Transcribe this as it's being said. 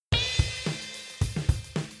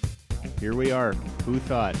Here we are. Who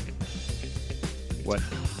thought? What?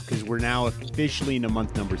 Because we're now officially into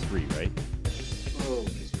month number 3, right? Oh,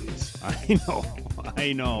 geez.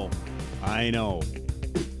 I know.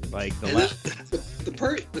 Like the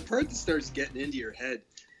part that starts getting into your head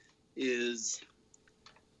is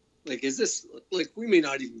like, is this like we may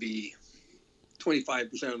not even be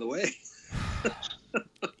 25% of the way?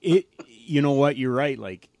 You know what? You're right.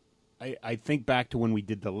 Like, I think back to when we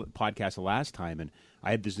did the podcast the last time, and I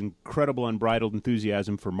had this incredible unbridled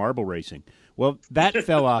enthusiasm for marble racing. Well, that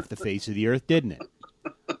fell off the face of the earth, didn't it?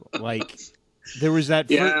 Like, there was that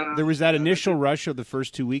initial rush of the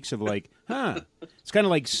first 2 weeks of like, it's kind of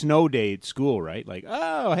like snow day at school, right? Like,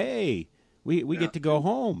 oh, hey, we get to go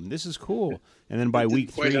home. This is cool. And then by week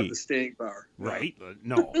 3, quite have the staying power, right?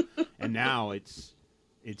 No, and now it's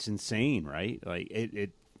insane, right? Like it.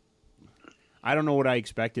 I don't know what I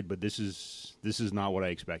expected, but this is not what I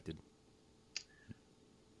expected.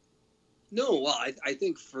 No, well, I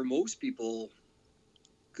think for most people,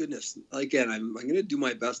 goodness, again, I'm going to do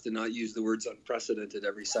my best to not use the words unprecedented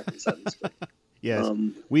every second sentence. But, yes,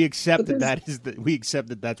 we accept we accept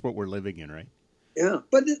that that's what we're living in, right? Yeah,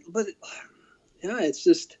 but yeah, it's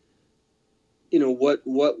just what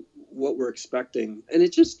we're expecting, and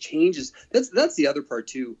it just changes. That's the other part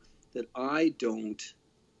too, that I don't.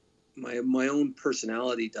 My own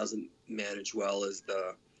personality doesn't manage well as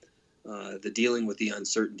the dealing with the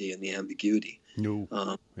uncertainty and the ambiguity.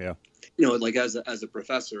 No. Yeah. Like as a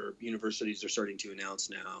professor, universities are starting to announce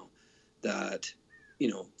now that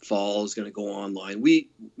fall is going to go online.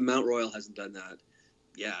 Mount Royal hasn't done that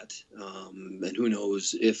yet, and who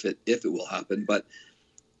knows if it will happen. But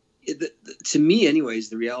to me, anyways,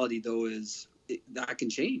 the reality though is that can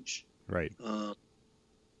change. Right.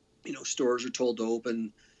 Stores are told to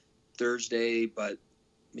open Thursday, but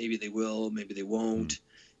maybe they will, maybe they won't.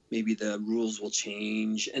 Maybe the rules will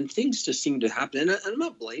change, and things just seem to happen. And I'm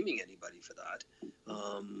not blaming anybody for that,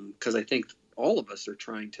 because I think all of us are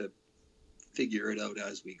trying to figure it out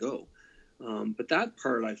as we go. But that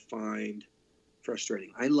part I find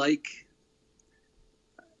frustrating. I like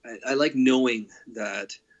knowing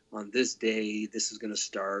that on this day this is going to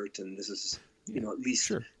start, and this is at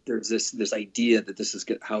least there's this idea that this is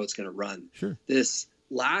how it's going to run. Sure. This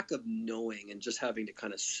lack of knowing and just having to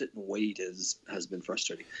kind of sit and wait has been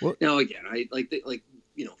frustrating. Well, now again, I like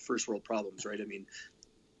first world problems, right? I mean,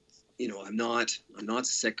 I'm not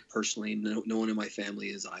sick personally. No one in my family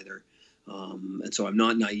is either, and so I'm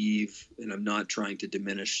not naive, and I'm not trying to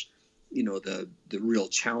diminish, the real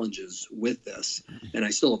challenges with this. And I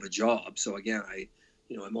still have a job, so again,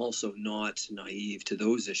 I'm also not naive to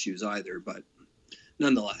those issues either. But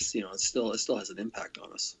nonetheless, it still has an impact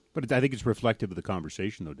on us. But I think it's reflective of the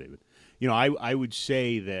conversation, though, David. I would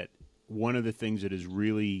say that one of the things that has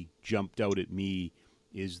really jumped out at me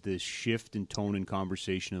is this shift in tone and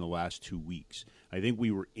conversation in the last 2 weeks. I think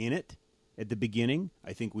we were in it at the beginning.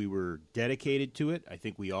 I think we were dedicated to it. I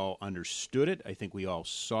think we all understood it. I think we all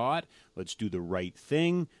saw it. Let's do the right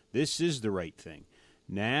thing. This is the right thing.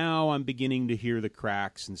 Now I'm beginning to hear the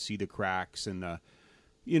cracks and see the cracks and the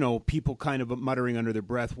people kind of muttering under their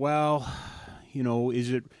breath, well,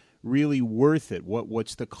 is it really worth it?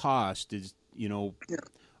 What's the cost? Is,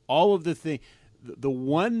 all of the thing. The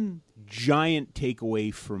one giant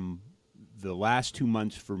takeaway from the last 2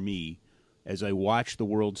 months for me, as I watch the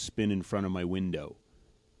world spin in front of my window,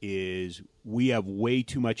 is we have way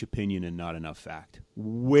too much opinion and not enough fact.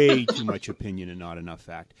 Way too much opinion and not enough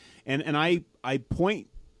fact. And I point,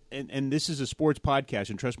 and this is a sports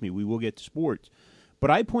podcast, and trust me, we will get to sports. But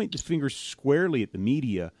I point the finger squarely at the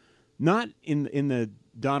media, not in the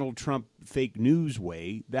Donald Trump fake news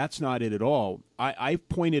way. That's not it at all. I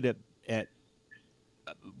pointed at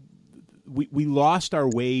we lost our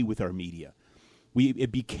way with our media.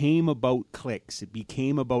 It became about clicks. It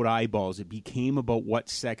became about eyeballs. It became about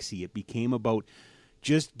what's sexy. It became about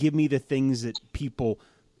just give me the things that people.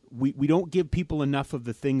 We don't give people enough of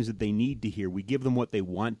the things that they need to hear. We give them what they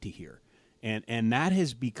want to hear, and that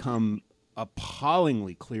has become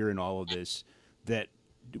appallingly clear in all of this, that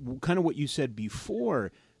kind of what you said before,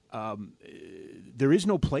 there is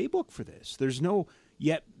no playbook for this. There's no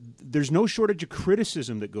shortage of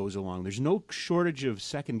criticism that goes along. There's no shortage of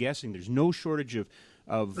second guessing. There's no shortage of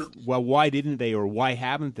well, why didn't they or why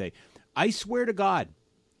haven't they? I swear to God,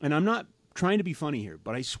 and I'm not trying to be funny here,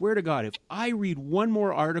 but I swear to God, if I read one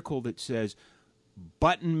more article that says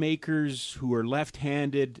button makers who are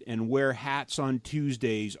left-handed and wear hats on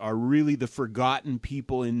Tuesdays are really the forgotten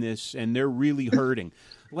people in this, and they're really hurting.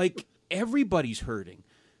 Like, everybody's hurting.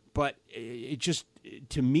 But it just,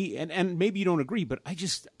 to me, and maybe you don't agree, but I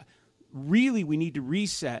just, really, we need to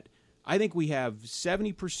reset I think we have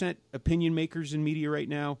 70% opinion makers in media right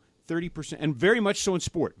now, 30%, and very much so in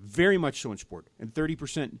sport, and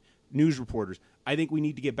 30% news reporters. I think we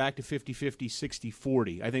need to get back to 50-50,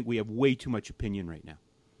 60-40. I think we have way too much opinion right now.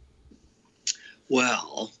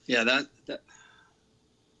 Well, yeah, that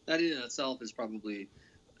in itself is probably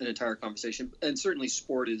an entire conversation, and certainly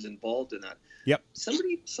sport is involved in that. Yep.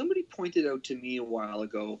 Somebody pointed out to me a while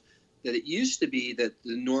ago that it used to be that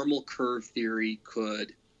the normal curve theory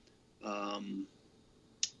could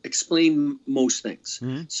explain most things.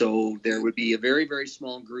 Mm-hmm. So there would be a very, very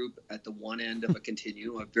small group at the one end of a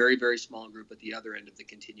continuum, a very, very small group at the other end of the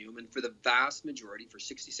continuum. And for the vast majority, for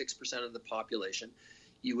 66% of the population,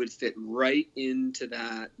 you would fit right into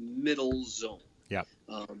that middle zone. Yeah.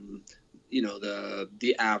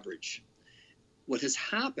 The average. What has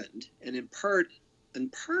happened, and in part,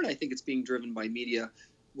 I think it's being driven by media,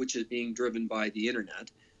 which is being driven by the internet,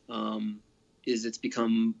 is it's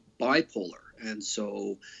become bipolar. And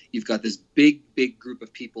so you've got this big group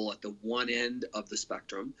of people at the one end of the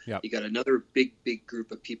spectrum. Yep. You got another big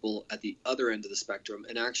group of people at the other end of the spectrum,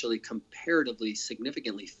 and actually comparatively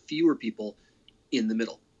significantly fewer people in the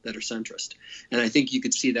middle that are centrist. And I think you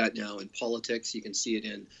could see that now in politics. You can see it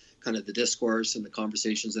in kind of the discourse and the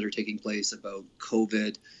conversations that are taking place about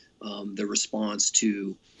COVID, the response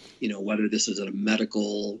to, whether this is a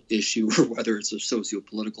medical issue or whether it's a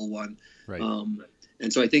socio-political one. Right.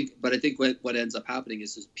 And so I think what ends up happening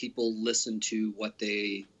is people listen to what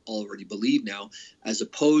they already believe now, as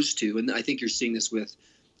opposed to, and I think you're seeing this with,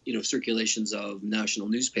 circulations of national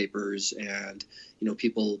newspapers and,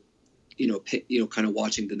 people, kind of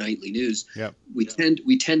watching the nightly news. Yep.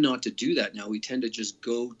 We tend not to do that now. We tend to just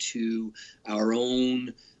go to our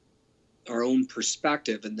own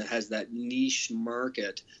perspective, and that has that niche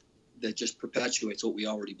market that just perpetuates what we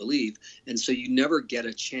already believe. And so you never get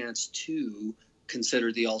a chance to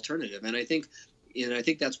consider the alternative. And I think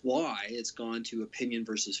that's why it's gone to opinion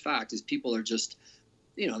versus fact, is people are just,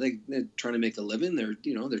 they're trying to make a living. They're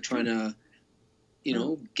trying to,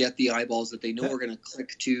 get the eyeballs that they know are going to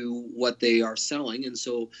click to what they are selling. And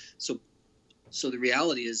so the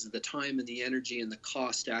reality is the time and the energy and the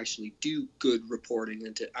cost to actually do good reporting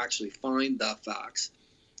and to actually find the facts,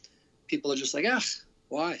 people are just like,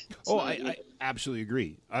 why? I absolutely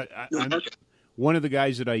agree. I'm one of the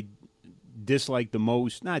guys that I dislike the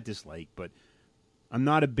most, not dislike, but I'm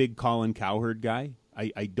not a big Colin Cowherd guy.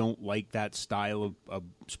 I don't like that style of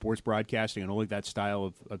sports broadcasting. I don't like that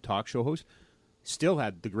style of talk show host. Still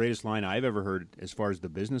had the greatest line I've ever heard as far as the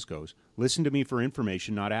business goes. Listen to me for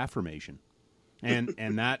information, not affirmation.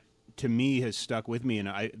 And that, to me, has stuck with me.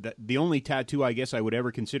 And the only tattoo I guess I would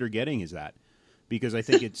ever consider getting is that, because I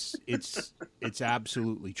think it's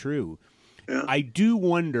absolutely true. Yeah. I do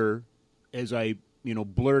wonder, as I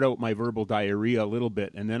blurt out my verbal diarrhea a little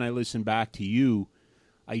bit, and then I listen back to you,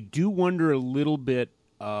 I do wonder a little bit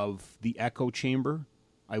of the echo chamber.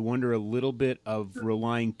 I wonder a little bit of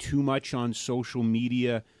relying too much on social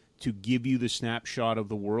media to give you the snapshot of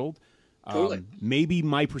the world. Totally. Maybe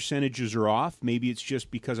my percentages are off. Maybe it's just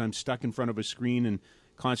because I'm stuck in front of a screen and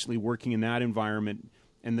constantly working in that environment,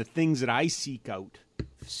 and the things that I seek out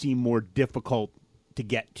seem more difficult to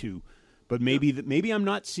get to. But maybe I'm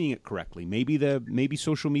not seeing it correctly. Maybe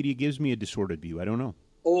social media gives me a distorted view. I don't know.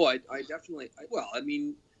 Oh, I definitely. Well, I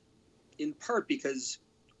mean, in part because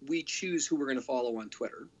we choose who we're going to follow on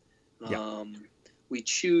Twitter. Yeah. We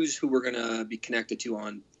choose who we're going to be connected to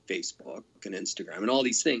on Facebook and Instagram and all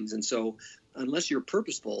these things. And so unless you're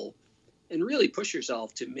purposeful and really push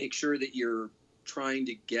yourself to make sure that you're trying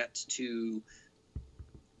to get to,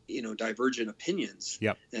 divergent opinions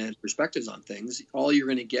Yep. and perspectives on things, all you're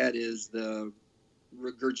going to get is the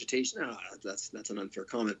regurgitation. That's an unfair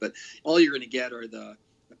comment, but all you're going to get are the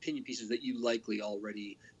opinion pieces that you likely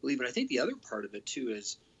already believe. And I think the other part of it too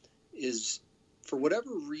is for whatever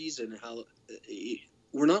reason, how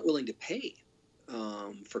we're not willing to pay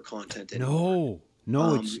for content anymore.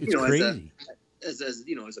 No, it's crazy.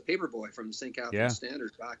 As a paper boy from the St. Catharines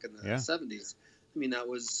Standard back in the 70s, I mean, that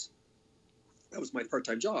was my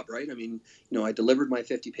part-time job, right? I mean, I delivered my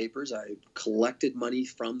 50 papers. I collected money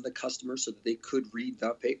from the customers so that they could read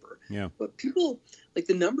that paper. Yeah. But people, like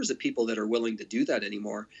the numbers of people that are willing to do that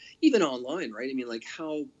anymore, even online, right? I mean,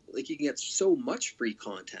 you can get so much free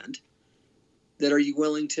content that are you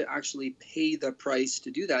willing to actually pay the price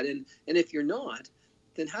to do that? And if you're not,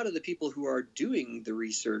 then how do the people who are doing the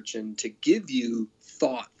research and to give you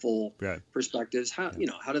thoughtful perspectives, how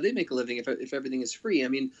do they make a living if everything is free? I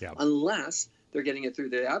mean, unless they're getting it through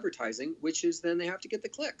the advertising, which is then they have to get the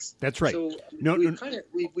clicks. That's right. So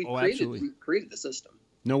we've created the system.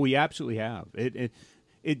 No, we absolutely have.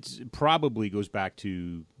 it probably goes back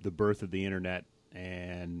to the birth of the internet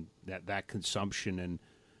and that consumption and,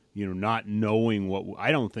 not knowing what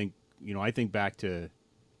I don't think, I think back to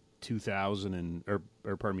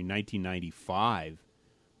 1995,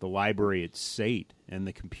 the library at SAIT and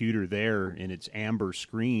the computer there in its amber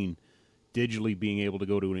screen, digitally being able to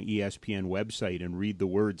go to an ESPN website and read the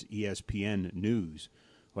words ESPN News.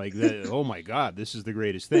 Like, that, oh, my God, this is the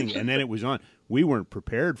greatest thing. And then it was on. We weren't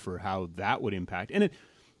prepared for how that would impact. And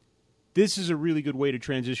this is a really good way to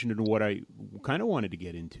transition into what I kind of wanted to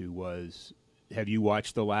get into was, have you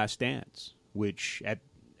watched The Last Dance? Which,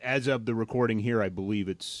 as of the recording here, I believe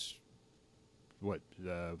it's,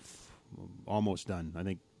 almost done. I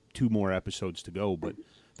think 2 more episodes to go, but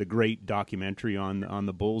the great documentary on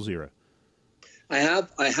the Bulls era. I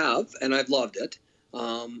have, and I've loved it.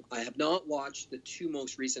 I have not watched the 2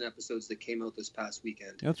 most recent episodes that came out this past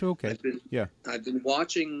weekend. That's okay. I've been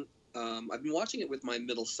watching it with my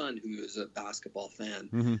middle son, who is a basketball fan.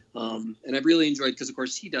 Mm-hmm. And I've really enjoyed, because of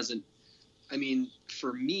course he doesn't,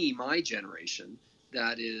 for me, my generation,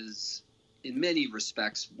 that is in many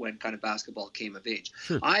respects when kind of basketball came of age.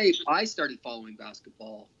 Sure. I started following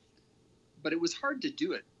basketball, but it was hard to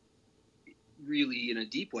do it really in a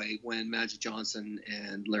deep way when Magic Johnson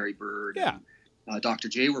and Larry Bird and Dr.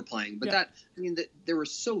 J were playing. But there were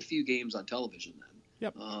so few games on television then.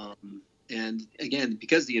 Yep. And again,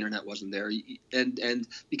 because the internet wasn't there, and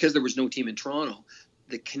because there was no team in Toronto,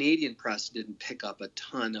 the Canadian press didn't pick up a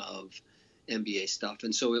ton of NBA stuff,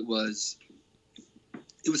 and so it was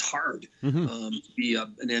hard to be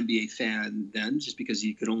an NBA fan then, just because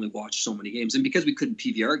you could only watch so many games, and because we couldn't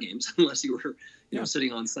PVR games unless you were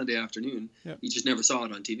sitting on Sunday afternoon. You just never saw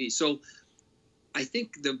it on TV. So I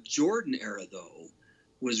think the Jordan era, though,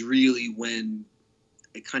 was really when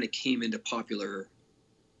it kind of came into popular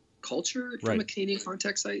culture from a Canadian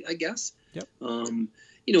context, I guess. Yep. I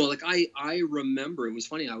remember, it was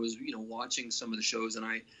funny, I was watching some of the shows, and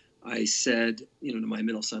I said to my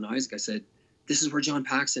middle son Isaac, I said, this is where John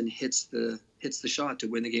Paxson hits the shot to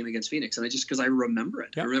win the game against Phoenix. And because I remember it.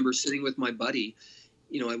 Yep. I remember sitting with my buddy.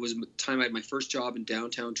 It was the time I had my first job in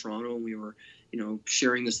downtown Toronto, and we were,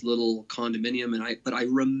 sharing this little condominium. But I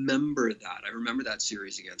remember that. I remember that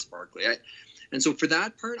series against Barkley. And so for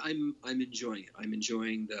that part, I'm enjoying it. I'm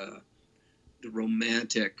enjoying the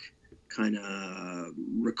romantic kind of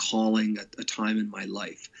recalling a time in my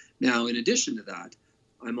life. Now, in addition to that,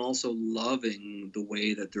 I'm also loving the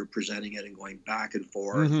way that they're presenting it and going back and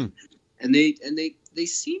forth. Mm-hmm. And they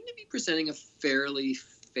seem to be presenting a fairly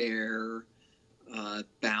fair,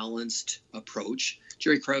 balanced approach.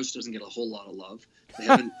 Jerry Krause doesn't get a whole lot of love. They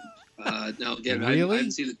haven't. Now again, really? I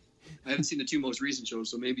haven't seen the 2 most recent shows,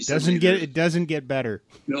 so maybe it doesn't get better.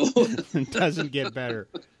 No, it doesn't get better.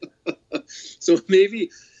 So maybe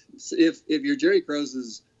if you're Jerry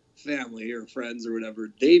Krause's family or friends or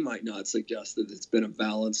whatever, they might not suggest that it's been a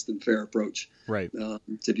balanced and fair approach to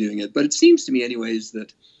viewing it. But it seems to me, anyways,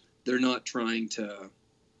 that they're not trying to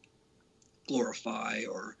glorify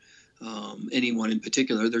or anyone in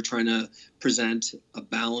particular. They're trying to present a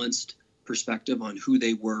balanced perspective on who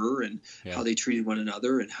they were and how they treated one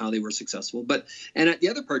another and how they were successful. And the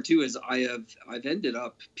other part too is I've ended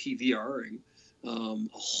up PVRing a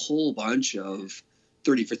whole bunch of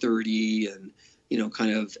 30 for 30 and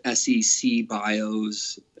kind of SEC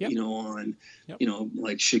bios, on,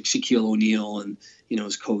 like Shaquille O'Neal and,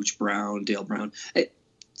 his coach Dale Brown.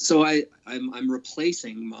 So I'm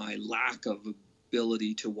replacing my lack of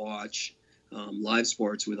ability to watch live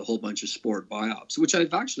sports with a whole bunch of sport biops, which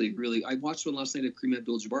I've actually I watched one last night of Kareem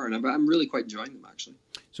Abdul-Jabbar, and I'm really quite enjoying them, actually.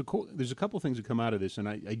 So cool. There's a couple things that come out of this, and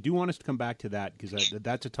I do want us to come back to that, because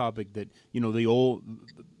that's a topic that,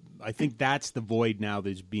 I think that's the void now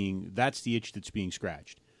that's the itch that's being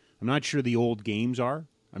scratched. I'm not sure the old games are.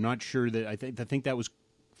 I'm not sure that I think that was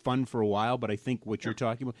fun for a while, but I think what you're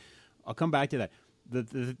talking about, I'll come back to that.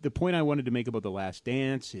 The point I wanted to make about The Last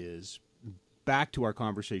Dance is, back to our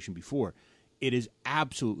conversation before, it is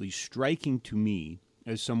absolutely striking to me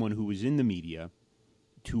as someone who was in the media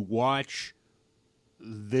to watch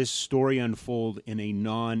this story unfold in a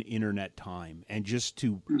non-internet time, and just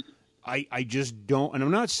to I just don't, and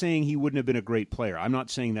I'm not saying he wouldn't have been a great player. I'm not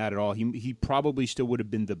saying that at all. He probably still would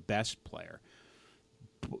have been the best player.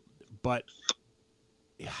 But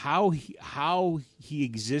how he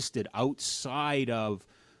existed outside of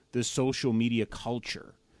the social media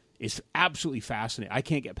culture is absolutely fascinating. I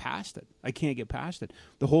can't get past it.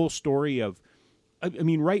 The whole story of, I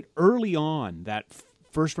mean, right early on, that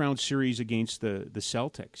first round series against the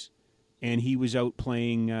Celtics, and he was out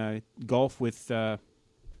playing golf with.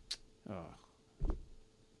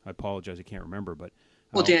 I apologize, I can't remember, but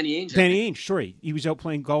Well, Danny Ainge. Danny Ainge, sorry. He was out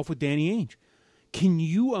playing golf with Danny Ainge. Can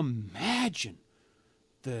you imagine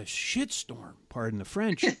the shitstorm, pardon the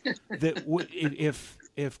French, that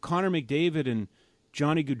if Connor McDavid and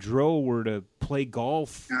Johnny Gaudreau were to play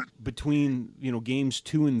golf between games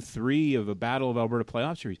 2 and 3 of a Battle of Alberta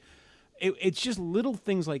playoff series? It's just little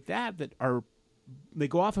things like that they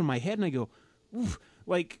go off in my head, and I go, oof.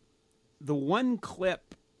 Like the one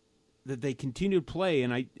clip that they continue to play,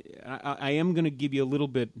 and I am going to give you a little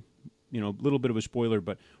bit of a spoiler,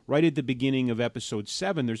 but right at the beginning of episode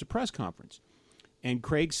 7, there's a press conference. And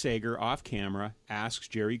Craig Sager, off camera, asks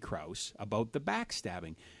Jerry Krause about the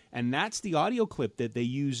backstabbing. And that's the audio clip that they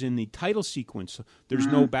use in the title sequence. There's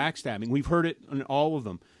no backstabbing. We've heard it in all of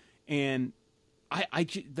them. And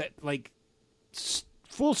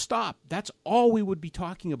full stop. That's all we would be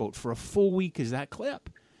talking about for a full week is that clip.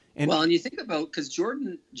 And you think about, because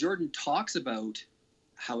Jordan talks about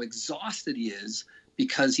how exhausted he is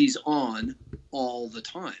because he's on all the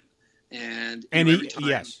time. And every time.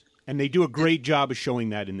 Yes. And they do a great job of showing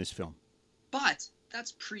that in this film. But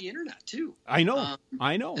that's pre-internet too. I know.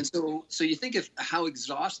 I know. And so you think of how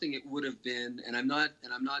exhausting it would have been, and I'm not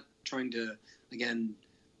trying to again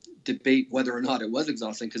debate whether or not it was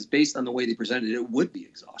exhausting, because based on the way they presented it, it would be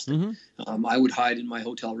exhausting. Mm-hmm. I would hide in my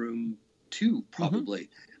hotel room too, probably.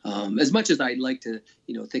 As much as I'd like to,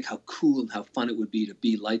 think how cool and how fun it would be to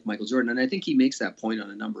be like Michael Jordan, and I think he makes that point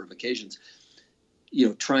on a number of occasions.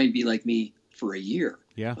 Try and be like me for a year,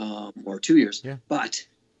 or 2 years. Yeah. But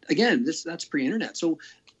again, that's pre-internet. So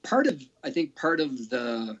part of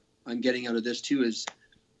the I'm getting out of this too is,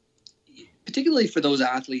 particularly for those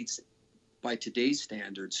athletes by today's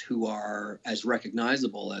standards who are as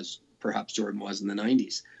recognizable as perhaps Jordan was in the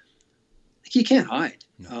 90s, you can't hide.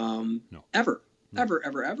 No. Ever.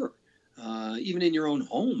 Even in your own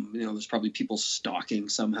home, there's probably people stalking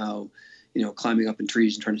somehow, climbing up in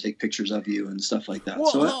trees and trying to take pictures of you and stuff like that.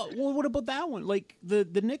 Well, what about that one? Like the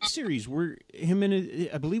Knicks series where him and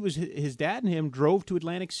I believe it was his dad and him drove to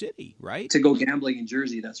Atlantic City, right? To go gambling in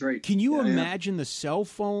Jersey, that's right. Can you imagine the cell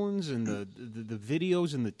phones and the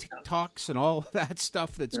videos and the TikToks and all that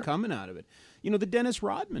stuff that's coming out of it? The Dennis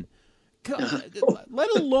Rodman.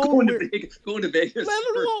 Let alone going to Vegas.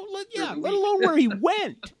 Let alone where he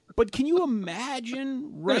went. But can you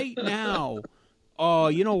imagine right now? Oh,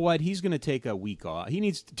 you know what? He's going to take a week off. He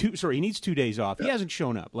needs 2 days off. He hasn't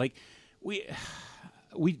shown up. Like we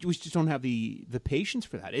just don't have the patience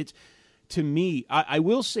for that. It's, to me, I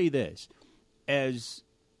will say this, as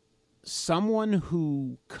someone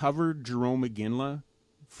who covered Jarome Iginla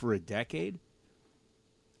for a decade,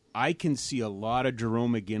 I can see a lot of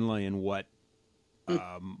Jarome Iginla in what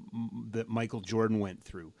that Michael Jordan went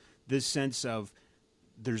through. This sense of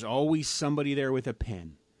there's always somebody there with a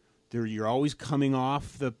pen. You're always coming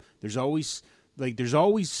off there's always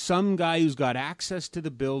some guy who's got access to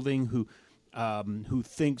the building who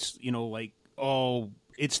thinks, I'm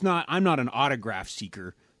not an autograph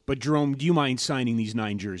seeker, but Jarome, do you mind signing these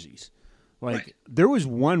 9 jerseys? There was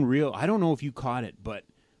one I don't know if you caught it, but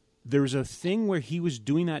there was a thing where he was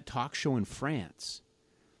doing that talk show in France,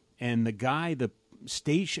 and the guy, would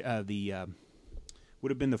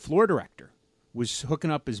have been the floor director, was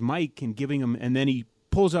hooking up his mic and giving him, and then he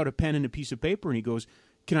pulls out a pen and a piece of paper and he goes,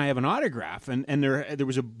 "Can I have an autograph?" And there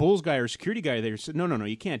was a Bulls guy or security guy there who said, No,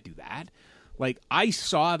 you can't do that. I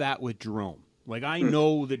saw that with Jarome. I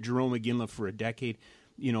know that Jarome Iginla for a decade,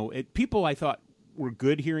 people I thought were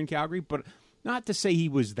good here in Calgary, but not to say he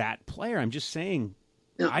was that player. I'm just saying,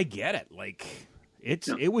 I get it.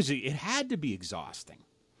 It had to be exhausting.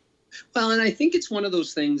 Well, and I think it's one of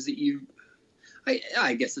those things that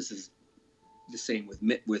I guess this is the same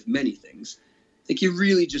with many things. You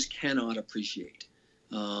really just cannot appreciate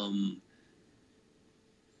the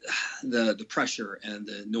pressure and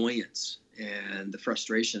the annoyance and the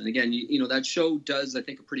frustration. And again, that show does, I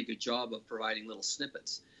think, a pretty good job of providing little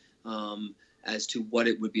snippets as to what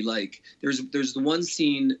it would be like. There's the one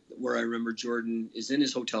scene where I remember Jordan is in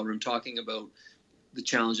his hotel room talking about the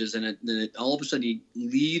challenges, and then all of a sudden he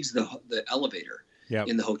leaves the elevator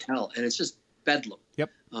in the hotel, and it's just bedlam. Yep.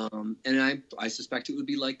 And I suspect it would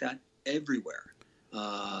be like that everywhere.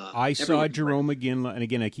 I saw Jarome Iginla, and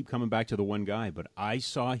again, I keep coming back to the one guy, but I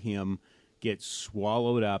saw him get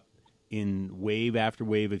swallowed up in wave after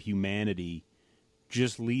wave of humanity,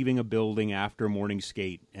 just leaving a building after a morning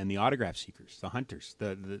skate, and the autograph seekers, the hunters,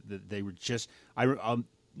 they were just.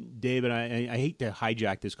 David, I hate to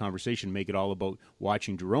hijack this conversation, make it all about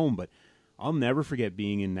watching Jarome, but I'll never forget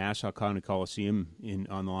being in Nassau County Coliseum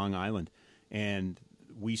on Long Island, and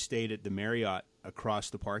we stayed at the Marriott across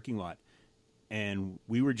the parking lot, and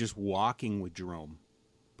we were just walking with Jarome,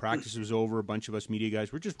 Practice was over. A bunch of us media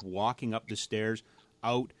guys, we're just walking up the stairs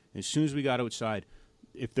out. As soon as we got outside,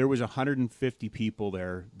 if there was 150 people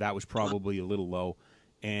there, that was probably a little low.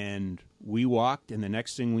 And we walked, and the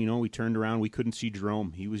next thing we know, we turned around. We couldn't see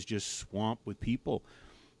Jerome. He was just swamped with people.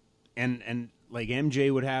 And like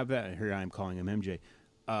MJ would have that. Here I am calling him MJ.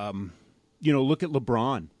 Look at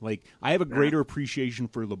LeBron. Like, I have a greater appreciation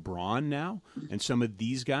for LeBron now and some of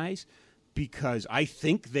these guys because I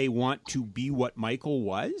think they want to be what Michael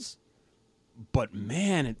was. But,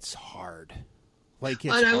 man, it's hard. Like,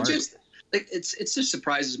 it's hard. It just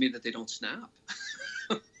surprises me that they don't snap.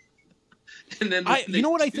 And then you know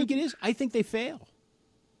what I think it is? I think they fail.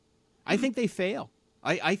 I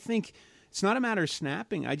think it's not a matter of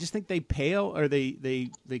snapping. I just think they pale or they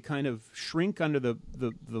kind of shrink under the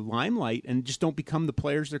limelight and just don't become the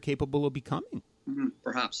players they're capable of becoming. Mm-hmm.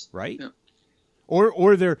 Perhaps. Right? Yeah.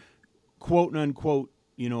 Or they're quote unquote,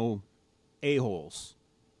 a-holes.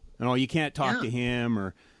 You can't talk to him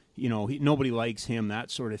or, nobody likes him,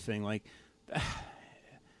 that sort of thing. Like,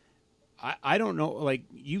 I don't know. Like,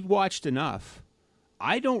 you've watched enough.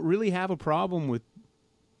 I don't really have a problem with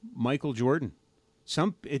Michael Jordan.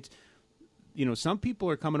 Some people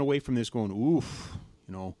are coming away from this going, oof,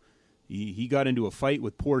 he got into a fight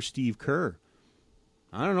with poor Steve Kerr.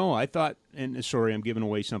 I don't know. I thought, and sorry, I'm giving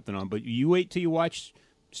away something but you wait till you watch.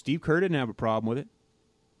 Steve Kerr didn't have a problem with it.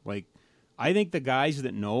 Like, I think the guys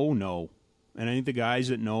that know. And I think the guys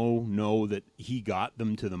that know that he got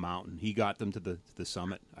them to the mountain. He got them to the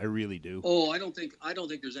summit. I really do. Oh, I don't think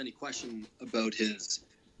there's any question about his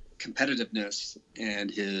competitiveness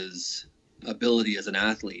and his ability as an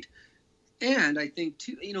athlete. And I think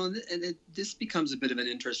too, this becomes a bit of an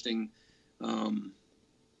interesting kind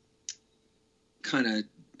of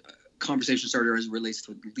conversation starter as it relates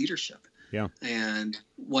to leadership. Yeah. And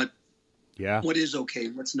what is okay,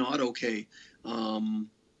 what's not okay. And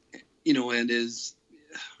does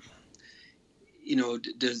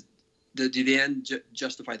the end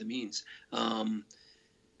justify the means?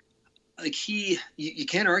 You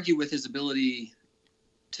can't argue with his ability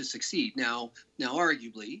to succeed. Now,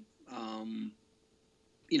 arguably,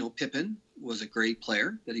 Pippen was a great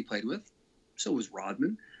player that he played with. So was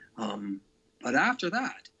Rodman. But after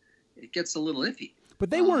that, it gets a little iffy. But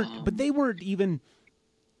they weren't. But they weren't even.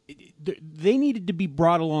 They needed to be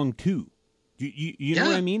brought along too. You know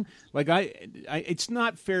what I mean? Like it's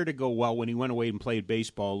not fair to go, well, when he went away and played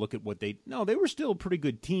baseball, look at what they were still a pretty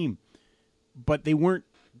good team, but they weren't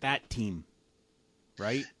that team,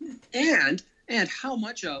 right? And how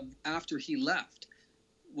much of after he left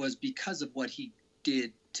was because of what he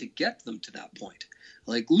did to get them to that point.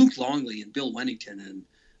 Like Luke Longley and Bill Wennington and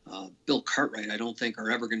Bill Cartwright, I don't think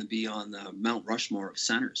are ever going to be on the Mount Rushmore of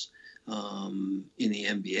centers in the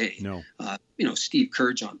NBA. No. Steve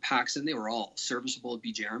Kerr, John Paxson, they were all serviceable.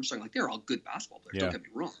 B.J. Armstrong, like they were all good basketball players. Don't get me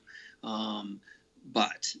wrong.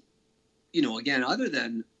 But again, other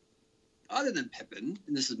than Pippen,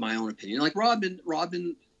 and this is my own opinion, like Rodman,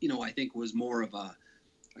 I think was more of a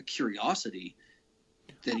curiosity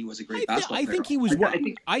than he was a great basketball player.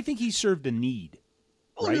 I think he served a need.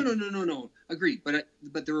 Oh, right? No. Agreed.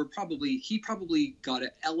 But there were he probably got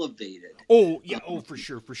it elevated. Oh, yeah. For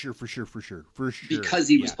sure. Because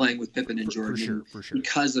he was playing with Pippen and Jordan. For sure.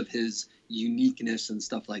 Because of his uniqueness and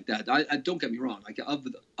stuff like that. I don't get me wrong. Like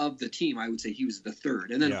of the team, I would say he was the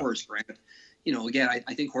third. And then Horace Grant. Again,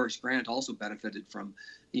 I think Horace Grant also benefited from,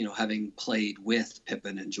 having played with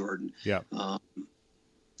Pippen and Jordan. Yeah.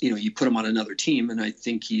 You put him on another team, and I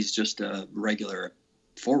think he's just a regular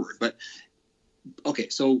forward. But okay,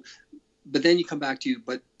 so, but then you come back to,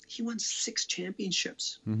 but he won 6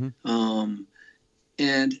 championships. Mm-hmm.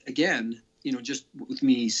 And again, just with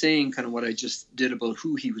me saying kind of what I just did about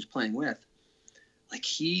who he was playing with, like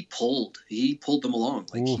he pulled them along.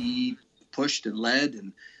 Like he pushed and led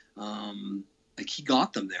and like he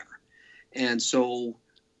got them there. And so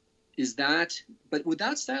but would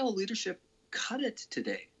that style of leadership cut it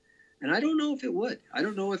today? And I don't know if it would. I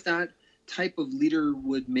don't know if that type of leader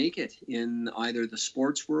would make it in either the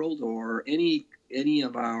sports world or any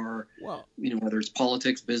of our, whether it's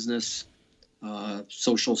politics, business,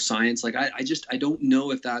 social science. Like I don't know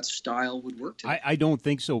if that style would work today. I don't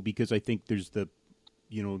think so, because I think there's there's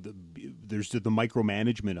the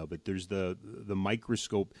micromanagement of it. There's the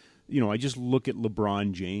microscope. I just look at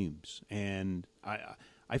LeBron James, and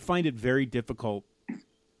I find it very difficult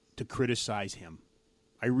to criticize him.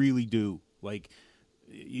 I really do. Like,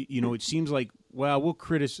 it seems like, well, we'll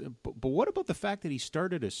criticize, but what about the fact that he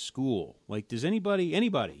started a school? Like, does anybody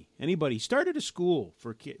started a school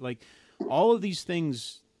for kids? Like, all of these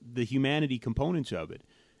things, the humanity components of it,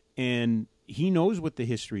 and he knows what the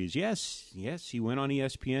history is. Yes, he went on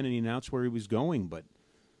ESPN and he announced where he was going, but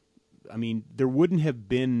I mean, there wouldn't have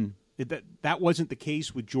been that wasn't the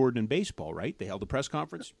case with Jordan in baseball, right? They held a press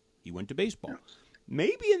conference. He went to baseball.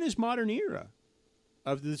 Maybe in this modern era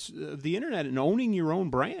of the internet and owning your own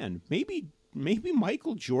brand, maybe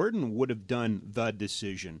Michael Jordan would have done the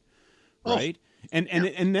decision, right?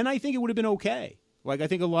 And then I think it would have been okay. Like I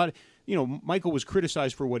think a lot of, Michael was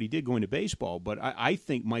criticized for what he did going to baseball, but I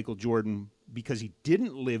think Michael Jordan, because he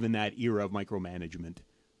didn't live in that era of micromanagement,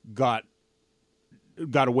 got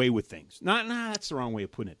away with things. That's the wrong way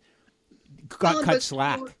of putting it. Got cut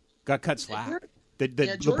slack that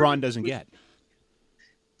LeBron doesn't get.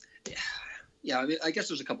 Yeah, I mean, I guess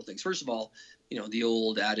there's a couple things. First of all, the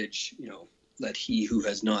old adage, let he who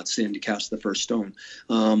has not sinned cast the first stone.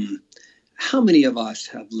 How many of us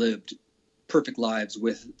have lived perfect lives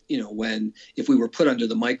with, when if we were put under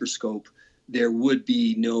the microscope, there would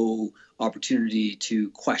be no opportunity to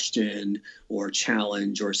question or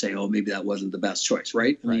challenge or say, oh, maybe that wasn't the best choice,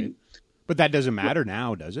 right? Right. I mean, but that doesn't matter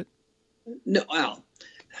now, does it? No, well,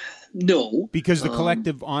 no. Because the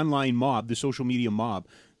collective online mob, the social media mob,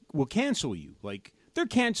 will cancel you. Like, they're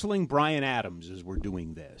canceling Bryan Adams as we're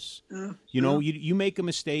doing this. You make a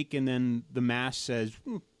mistake and then the mass says,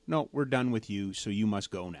 no, we're done with you, so you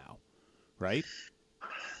must go now. Right?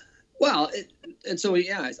 Well,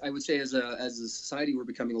 I would say as a society, we're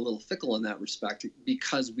becoming a little fickle in that respect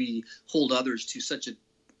because we hold others to such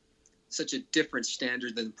a different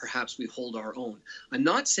standard than perhaps we hold our own. I'm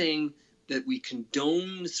not saying that we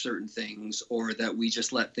condone certain things or that we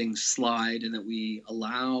just let things slide and that we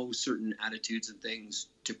allow certain attitudes and things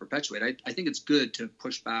to perpetuate. I think it's good to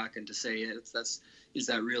push back and to say, is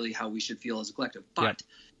that really how we should feel as a collective? But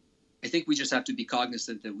I think we just have to be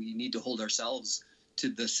cognizant that we need to hold ourselves to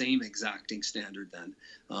the same exacting standard then.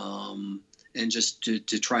 And just to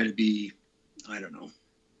try to be,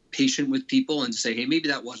 patient with people and say, hey, maybe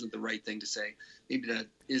that wasn't the right thing to say. Maybe that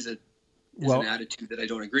is an attitude that I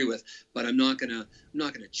don't agree with, but I'm not gonna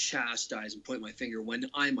chastise and point my finger when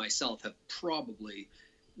I myself have probably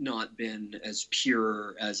not been as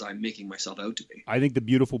pure as I'm making myself out to be. I think the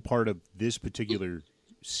beautiful part of this particular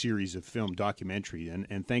series of film documentary,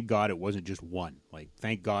 and thank God it wasn't just one. Like,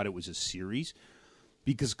 thank God it was a series,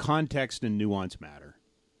 because context and nuance matter.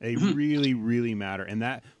 They really, really matter. And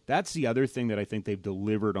that's the other thing that I think they've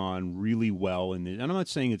delivered on really well. And I'm not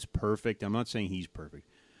saying it's perfect. I'm not saying he's perfect.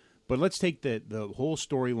 But let's take the whole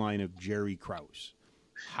storyline of Jerry Krause.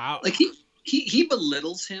 He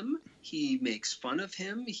belittles him. He makes fun of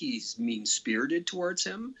him. He's mean-spirited towards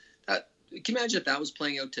him. Can you imagine if that was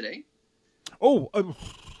playing out today? Oh,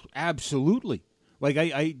 absolutely. Like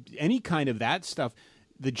I any kind of that stuff.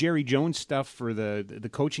 The Jerry Jones stuff for the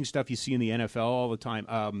coaching stuff you see in the NFL all the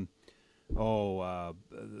time.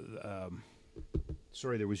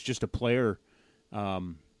 Sorry, there was just a player.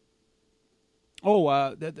 The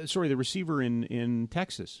receiver in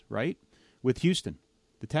Texas, right, with Houston,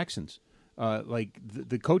 the Texans.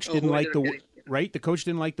 The coach didn't like the coach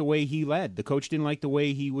didn't like the way he led. The coach didn't like the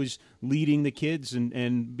way he was leading the kids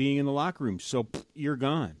and being in the locker room. So you're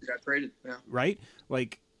gone. You got traded, yeah. Right,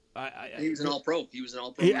 like. He was an all-pro.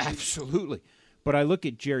 Yeah, absolutely. But I look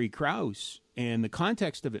at Jerry Krause, and the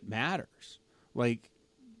context of it matters. Like,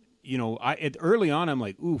 early on, I'm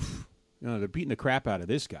like, oof, they're beating the crap out of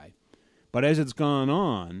this guy. But as it's gone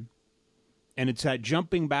on, and it's that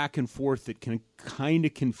jumping back and forth that can kind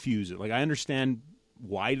of confuse it. Like, I understand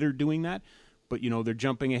why they're doing that, but, they're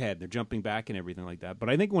jumping ahead, they're jumping back and everything like that. But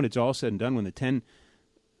I think when it's all said and done, when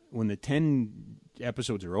the 10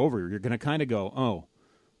 episodes are over, you're going to kind of go, oh,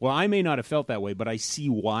 well, I may not have felt that way, but I see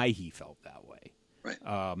why he felt that way. Right.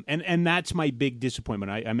 And that's my big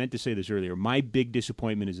disappointment. I meant to say this earlier. My big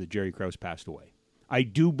disappointment is that Jerry Krause passed away. I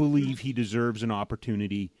do believe he deserves an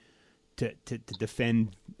opportunity to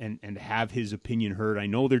defend and have his opinion heard. I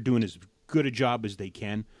know they're doing as good a job as they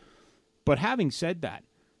can. But having said that,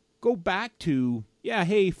 go back to,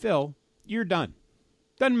 hey, Phil, you're done.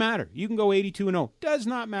 Doesn't matter. You can go 82-0. Does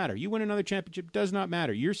not matter. You win another championship. Does not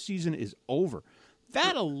matter. Your season is over.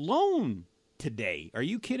 That alone today, are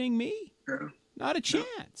you kidding me? Yeah. Not a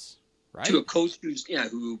chance, right? To a coach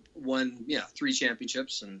who won 3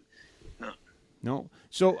 championships and no.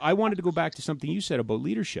 So I wanted to go back to something you said about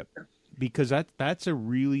leadership, because that's a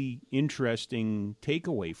really interesting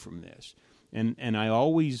takeaway from this. And I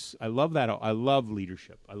love that. I love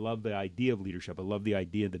leadership. I love the idea of leadership. I love the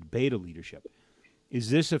debate of leadership. Is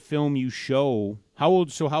this a film you show? How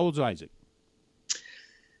old's Isaac?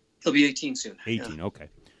 He'll be 18 soon. 18, okay.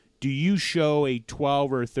 Do you show a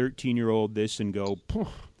 12 or a 13-year-old this and go,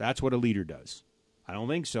 that's what a leader does? I don't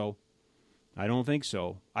think so. I don't think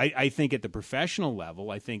so. I think at the professional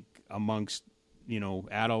level, I think amongst,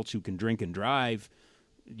 adults who can drink and drive,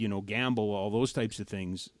 gamble, all those types of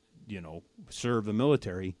things, serve the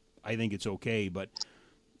military, I think it's okay. But,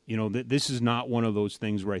 this is not one of those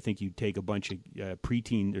things where I think you take a bunch of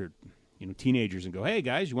preteen or, teenagers and go, hey,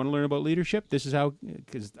 guys, you want to learn about leadership? This is how,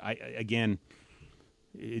 because,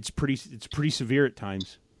 it's pretty severe at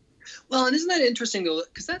times. Well, and isn't that interesting, though?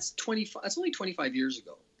 Because that's only 25 years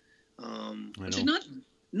ago. Which is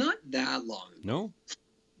not that long ago.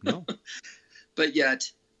 No. But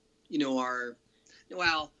yet, I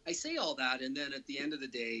say all that, and then at the end of the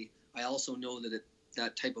day, I also know that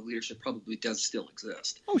that type of leadership probably does still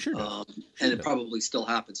exist. Oh, sure does. It probably still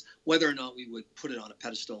happens. Whether or not we would put it on a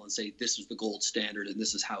pedestal and say this is the gold standard and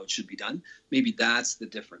this is how it should be done, maybe that's the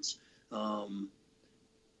difference. I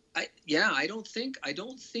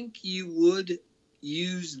don't think you would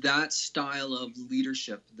use that style of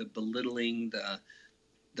leadership, the belittling, the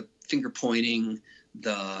finger pointing,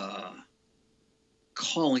 the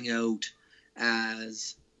calling out,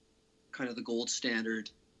 as kind of the gold standard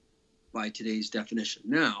by today's definition.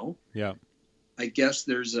 Now, I guess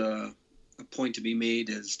there's a point to be made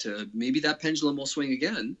as to maybe that pendulum will swing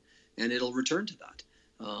again and it'll return to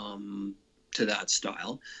that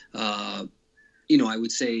style. I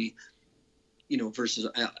would say, versus,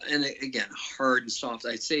 and again, hard and soft,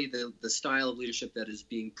 I'd say the style of leadership that is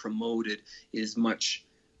being promoted is much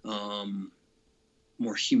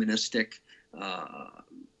more humanistic,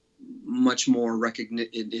 much more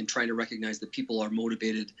in trying to recognize that people are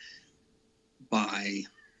motivated by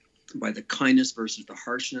the kindness versus the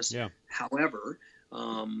harshness. Yeah. However,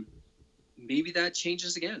 maybe that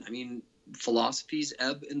changes again. I mean, philosophies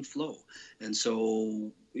ebb and flow. And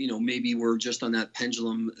so, maybe we're just on that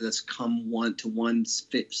pendulum that's come to one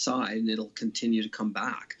side and it'll continue to come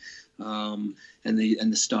back. And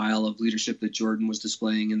the style of leadership that Jordan was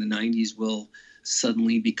displaying in the 90s will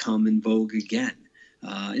suddenly become in vogue again.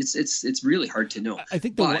 It's really hard to know. I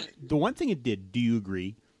think the one thing it did, do you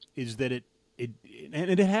agree, is that it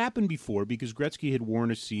had happened before because Gretzky had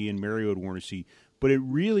worn a C and Mario had worn a C, but it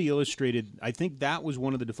really illustrated, I think that was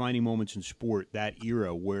one of the defining moments in sport, that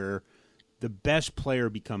era where the best player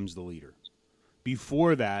becomes the leader.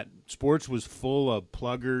 Before that, sports was full of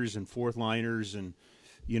pluggers and fourth liners and,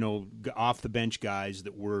 off the bench guys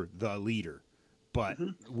that were the leader. But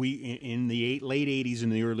we, in the late 80s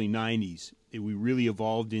and the early 90s, we really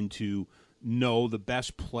evolved into the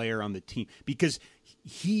best player on the team, because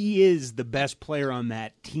he is the best player on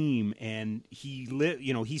that team. And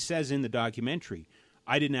he says in the documentary,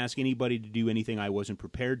 I didn't ask anybody to do anything I wasn't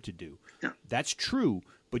prepared to do. Yeah. That's true,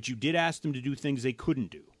 but you did ask them to do things they couldn't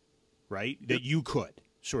do, right? Yeah. That you could,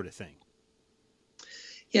 sort of thing.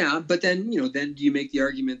 Yeah, but then, then you make the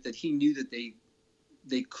argument that he knew that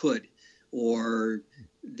they could, or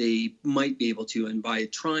they might be able to, and by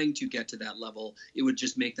trying to get to that level, it would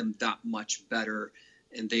just make them that much better,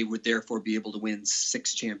 and they would therefore be able to win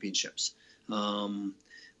 6 championships.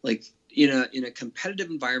 Like in a competitive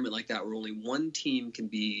environment like that, where only one team can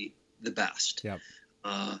be the best,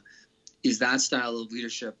 is that style of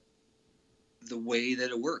leadership the way that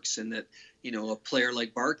it works? And that, a player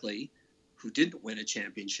like Barkley, who didn't win a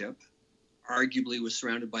championship, arguably was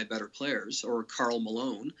surrounded by better players, or Karl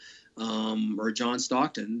Malone, or John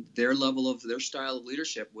Stockton, their style of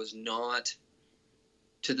leadership was not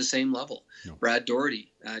to the same level. No. Brad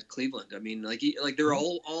Daugherty at Cleveland. I mean, there are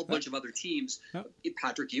all a bunch of other teams.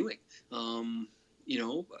 Patrick Ewing.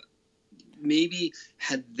 Maybe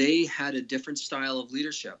had they had a different style of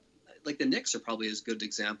leadership, like the Knicks are probably as good an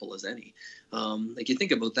example as any. You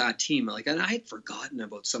think about that team, and I had forgotten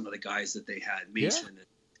about some of the guys that they had, Mason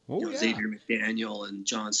and Xavier McDaniel and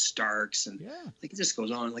John Starks, and it just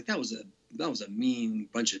goes on. That was a mean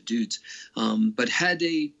bunch of dudes. But had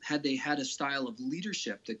they had a style of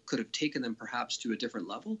leadership that could have taken them perhaps to a different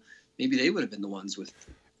level, maybe they would have been the ones with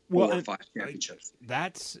 4 or 5 championships.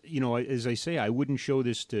 That's, as I say, I wouldn't show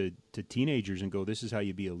this to teenagers and go, this is how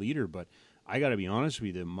you be a leader. But I got to be honest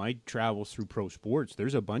with you, my travels through pro sports,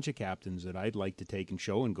 there's a bunch of captains that I'd like to take and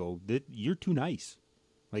show and go, you're too nice.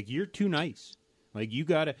 You're too nice. You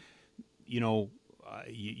got to,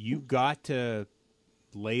 you got to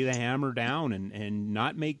lay the hammer down and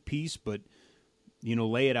not make peace, but,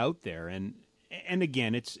 lay it out there. And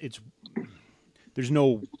again, it's there's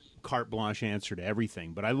no carte blanche answer to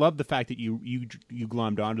everything, but I love the fact that you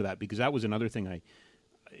glommed onto that, because that was another thing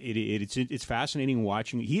it's fascinating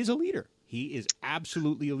watching. He is a leader. He is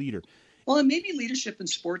absolutely a leader. Well, and maybe leadership in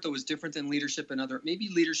sport, though, is different than leadership in maybe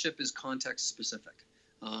leadership is context specific.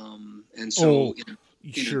 And so in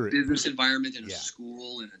a business environment, in a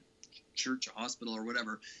school, in a church, a hospital, or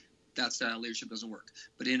whatever, that style of leadership doesn't work.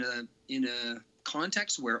 But in a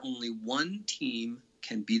context where only one team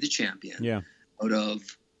can be the champion out of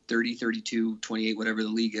 30, 32, 28, whatever the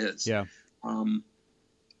league is,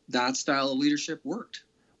 that style of leadership worked.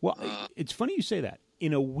 Well, it's funny you say that.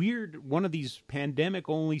 In a weird one of these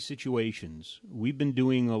pandemic-only situations, we've been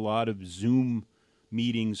doing a lot of Zoom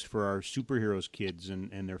meetings for our Superheroes kids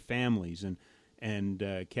and their families, and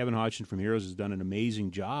Kevin Hodgson from Heroes has done an amazing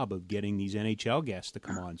job of getting these NHL guests to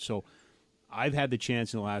come on. So I've had the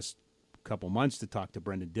chance in the last couple months to talk to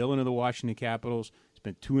Brendan Dillon of the Washington Capitals,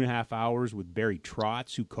 spent 2.5 hours with Barry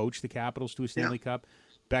Trotz, who coached the Capitals to a Stanley Cup,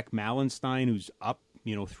 Beck Malenstein, who's up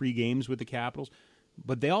 3 games with the Capitals.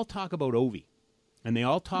 But they all talk about Ovi, and they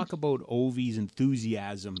all talk about Ovi's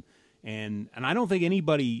enthusiasm. And I don't think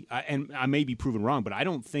anybody, and I may be proven wrong, but I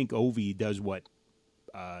don't think Ovi does what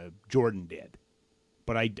Jordan did.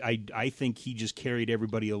 But I think he just carried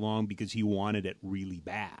everybody along because he wanted it really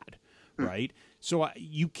bad, right? So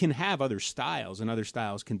you can have other styles, and other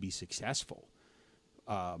styles can be successful.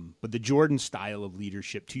 But the Jordan style of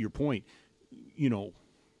leadership, to your point,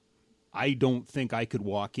 I don't think I could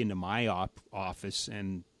walk into my office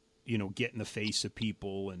and, get in the face of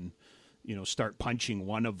people and, start punching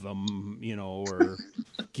one of them, or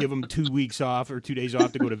give them 2 weeks off or 2 days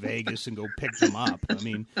off to go to Vegas and go pick them up. I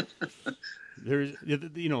mean,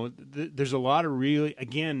 there's a lot of really,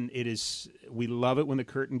 again, we love it when the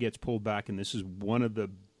curtain gets pulled back, and this is one of the,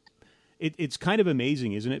 it's kind of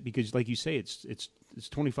amazing, isn't it? Because like you say, it's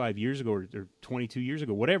 25 years ago or 22 years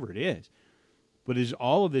ago, whatever it is. But there's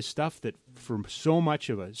all of this stuff that for so many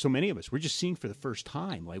of us, we're just seeing for the first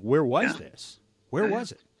time. Like, where was this? Where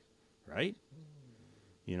was it? Right?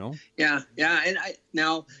 Yeah. And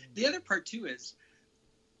now the other part too is,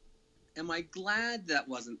 am I glad that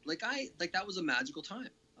wasn't that was a magical time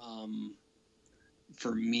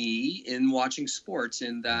for me in watching sports,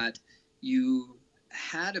 in that you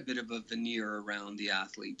had a bit of a veneer around the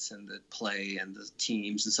athletes and the play and the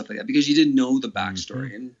teams and stuff like that, because you didn't know the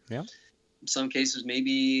backstory. And in some cases,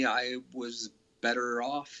 maybe I was better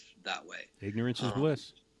off that way. Ignorance is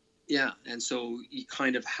bliss. Yeah, and so you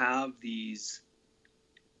kind of have these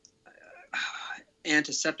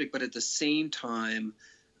antiseptic, but at the same time,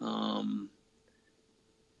 kind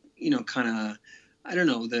of, I don't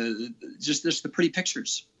know, just the pretty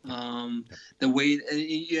pictures. The way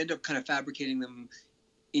you end up kind of fabricating them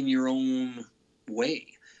in your own way.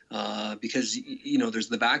 Because, there's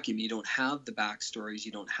the vacuum. You don't have the backstories.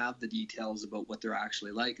 You don't have the details about what they're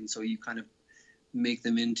actually like. And so you kind of make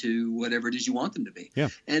them into whatever it is you want them to be. Yeah.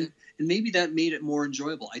 And maybe that made it more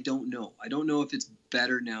enjoyable. I don't know. I don't know if it's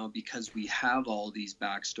better now because we have all these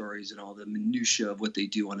backstories and all the minutia of what they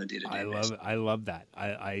do on a day-to-day basis. I love that.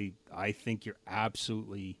 I think you're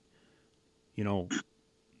absolutely,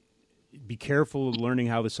 be careful of learning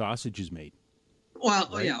how the sausage is made. Well,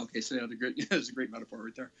 right? Yeah, okay. So that's a great metaphor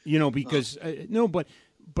right there. Because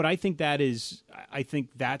but I think that's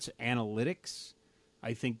analytics.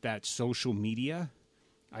 I think that's social media.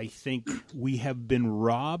 I think we have been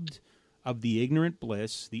robbed of the ignorant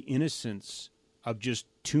bliss, the innocence of just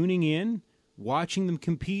tuning in, watching them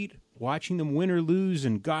compete, watching them win or lose,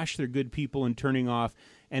 and gosh, they're good people, and turning off,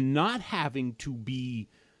 and not having to be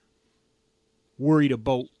worried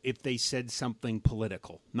about if they said something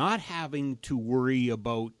political, not having to worry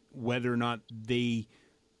about whether or not they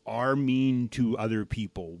are mean to other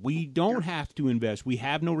people. We don't have to invest. We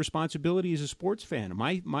have no responsibility as a sports fan.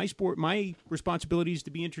 My responsibility is to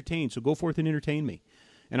be entertained, so go forth and entertain me.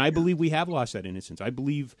 And I believe we have lost that innocence. I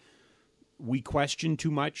believe we question too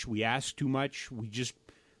much. We ask too much. We just,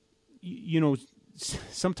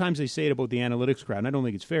 sometimes they say it about the analytics crowd, and I don't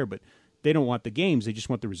think it's fair, but they don't want the games. They just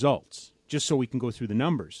want the results, just so we can go through the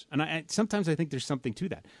numbers. And sometimes I think there's something to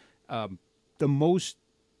that. The most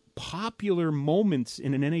popular moments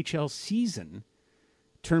in an NHL season,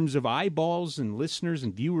 in terms of eyeballs and listeners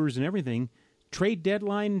and viewers and everything, trade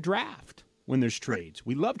deadline and draft when there's trades.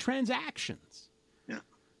 We love transactions. Yeah.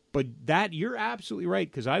 But you're absolutely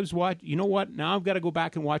right, because I was you know what? Now I've got to go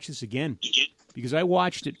back and watch this again, because I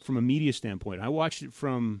watched it from a media standpoint. I watched it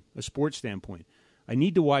from a sports standpoint. I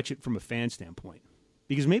need to watch it from a fan standpoint,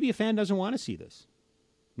 because maybe a fan doesn't want to see this.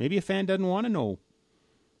 Maybe a fan doesn't want to know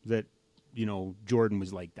that, Jordan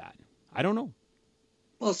was like that. I don't know.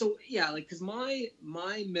 Well, so yeah, because my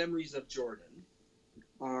memories of Jordan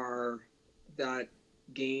are that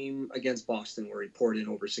game against Boston where he poured in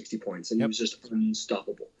over 60 points and he was just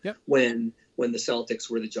unstoppable. Yep. When the Celtics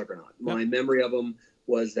were the juggernaut. My memory of him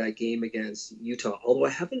was that game against Utah. Although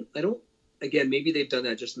again, maybe they've done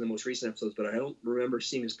that just in the most recent episodes, but I don't remember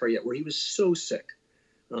seeing this part yet, where he was so sick.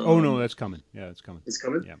 Oh no, that's coming. Yeah, that's coming. It's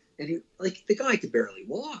coming. Yeah. And he, like, the guy could barely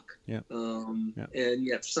walk. Yeah. Yeah. And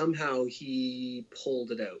yet somehow he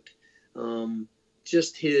pulled it out.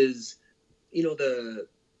 Just his,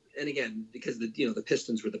 and again, because the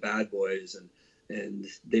Pistons were the bad boys and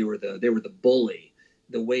they were the bully.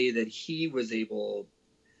 The way that he was able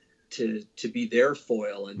to be their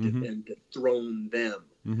foil and to throne them.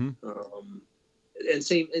 And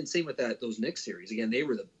same with those Knicks series. Again, they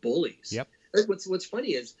were the bullies. Yep. What's funny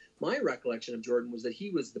is my recollection of Jordan was that he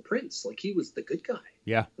was the prince, like he was the good guy.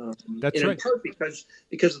 Yeah, that's right. In part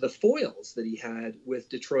because of the foils that he had with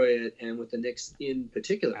Detroit and with the Knicks in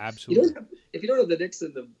particular. Absolutely. If you don't have the Knicks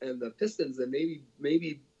and the Pistons, then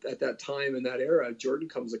maybe at that time in that era, Jordan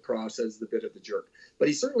comes across as the bit of the jerk. But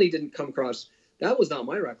he certainly didn't come across. That was not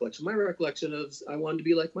my recollection. My recollection is I wanted to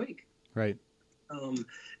be like Mike. Right.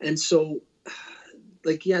 And so,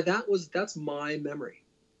 that's my memory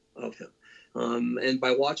of him. And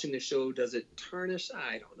by watching the show, does it tarnish?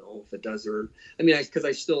 I don't know if it does, because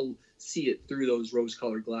I still see it through those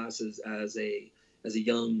rose-colored glasses as a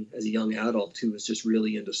young adult who was just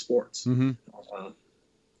really into sports. I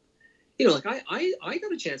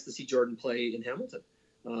got a chance to see Jordan play in Hamilton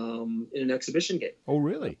in an exhibition game. Oh,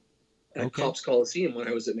 really? At Copps Coliseum when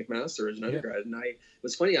I was at McMaster as an undergrad, and it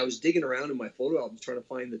was funny. I was digging around in my photo albums trying to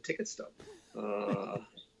find the ticket stub.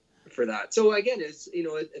 For that. So again, it's,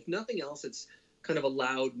 if nothing else, it's kind of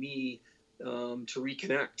allowed me to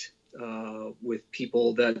reconnect with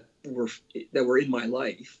people that were in my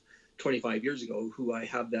life 25 years ago who I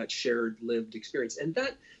have that shared lived experience. And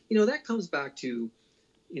that, that comes back to,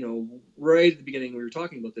 right at the beginning, we were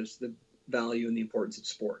talking about this, the value and the importance of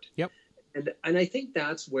sport. Yep. And I think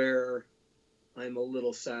that's where I'm a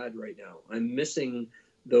little sad right now. I'm missing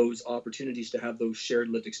those opportunities to have those shared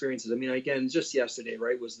lived experiences. I mean, again, just yesterday,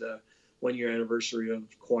 right, was the 1-year anniversary of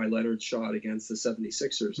Kawhi Leonard's shot against the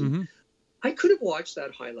 76ers. And I could have watched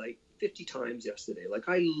that highlight 50 times yesterday. Like,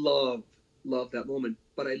 I love that moment,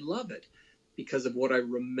 but I love it because of what I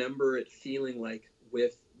remember it feeling like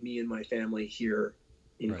with me and my family here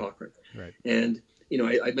in Cochrane. Right. And,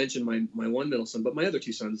 I mentioned my one middle son, but my other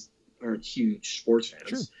two sons aren't huge sports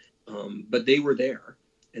fans. Sure. But they were there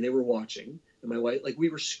and they were watching. And my wife, we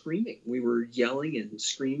were screaming, we were yelling and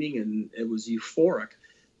screaming, and it was euphoric.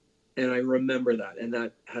 And I remember that, and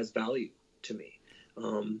that has value to me.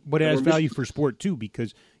 But it has value for sport too,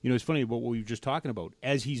 because it's funny about what we were just talking about.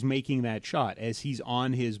 As he's making that shot, as he's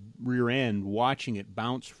on his rear end watching it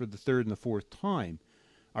bounce for the third and the fourth time,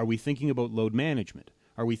 are we thinking about load management?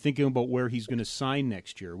 Are we thinking about where he's going to sign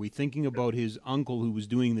next year? Are we thinking about his uncle who was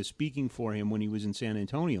doing the speaking for him when he was in San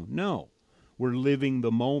Antonio? No. We're living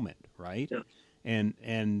the moment, right? Yeah.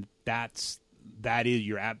 And that is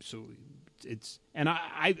your absolutely. And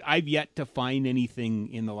I've yet to find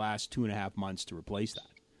anything in the last 2.5 months to replace that.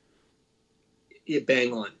 Yeah,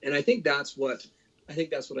 bang on. And I think that's what I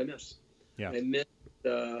miss. Yeah. I miss.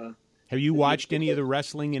 Have you watched any of the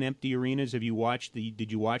wrestling in empty arenas? Did you watch the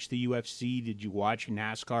UFC? Did you watch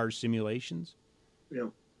NASCAR simulations?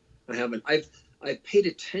 No, I haven't. I've paid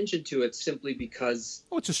attention to it simply because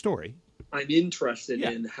it's a story. I'm interested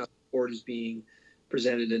in how sport is being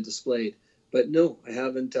presented and displayed. But no, I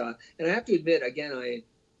haven't. And I have to admit, again,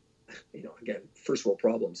 first world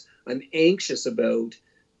problems. I'm anxious about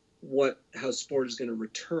how sport is going to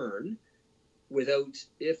return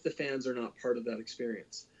if the fans are not part of that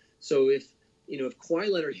experience. So if Kawhi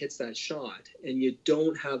Leonard hits that shot and you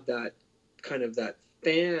don't have that kind of that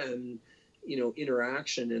fan,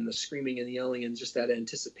 interaction and the screaming and the yelling and just that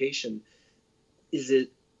anticipation, is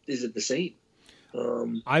it the same?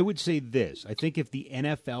 I would say this. I think if the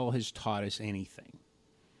NFL has taught us anything,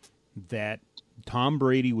 that Tom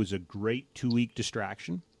Brady was a great 2-week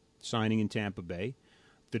distraction, signing in Tampa Bay.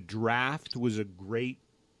 The draft was a great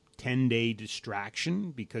 10-day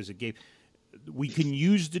distraction because we can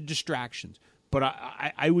use the distractions. But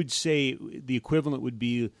I would say the equivalent would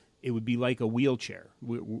be, it would be like a wheelchair.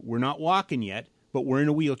 We're not walking yet, but we're in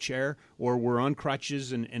a wheelchair or we're on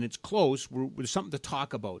crutches and it's close. There's something to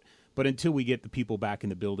talk about. But until we get the people back in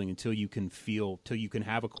the building, until you can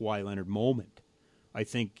have a Kawhi Leonard moment, I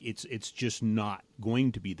think it's just not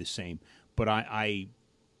going to be the same. But I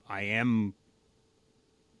am,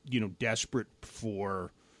 desperate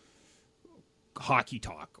for hockey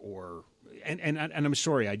talk and I'm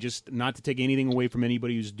sorry, I just, not to take anything away from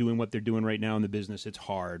anybody who's doing what they're doing right now in the business. It's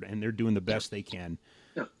hard and they're doing the best they can.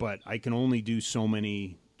 Yeah. But I can only do so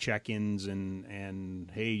many check-ins and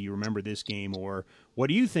hey, you remember this game, or what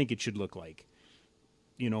do you think it should look like?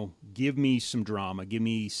 Give me some drama, give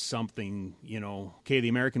me something. Okay, the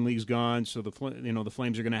American League's gone, so the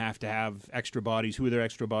Flames are going to have extra bodies. Who are their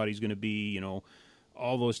extra bodies going to be?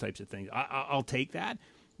 all those types of things. I'll take that,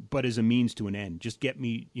 but as a means to an end. Just get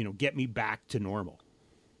me back to normal.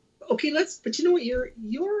 Okay, but you know what?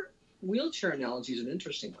 Your wheelchair analogy is an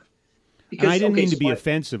interesting one. Because, and I didn't mean to be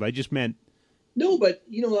offensive. I just meant. No, but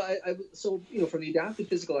from the adaptive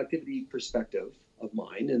physical activity perspective of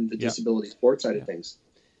mine and the disability sport side of things,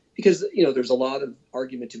 because there's a lot of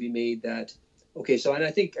argument to be made that and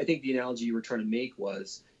I think the analogy you were trying to make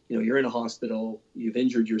was you're in a hospital, you've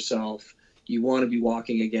injured yourself, you want to be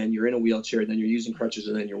walking again, you're in a wheelchair, then you're using crutches,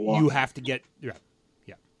 and then you're walking. You have to get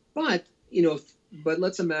But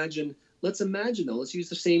let's imagine though, let's use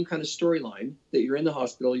the same kind of storyline that you're in the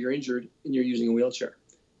hospital, you're injured, and you're using a wheelchair.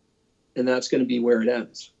 And that's going to be where it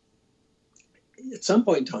ends. At some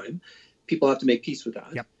point in time, people have to make peace with that.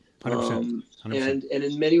 Yep, 100%. 100%. And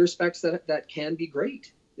in many respects, that can be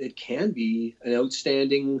great. It can be an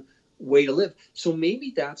outstanding way to live. So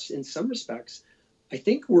maybe that's, in some respects, I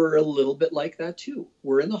think we're a little bit like that too.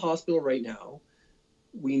 We're in the hospital right now.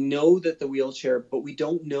 We know that the wheelchair, but we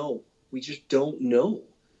don't know. We just don't know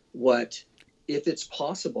if it's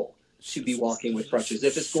possible to be walking with crutches,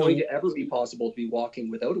 if it's going to ever be possible to be walking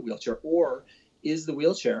without a wheelchair, or is the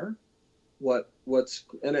wheelchair we're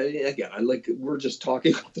just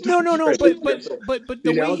talking about the no, but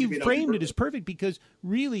the way you framed it is perfect, because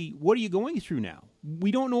really, what are you going through now? We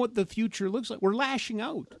don't know what the future looks like. We're lashing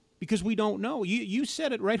out because we don't know. You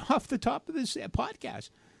said it right off the top of this podcast.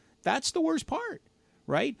 That's the worst part,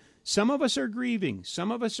 right? Some of us are grieving. Some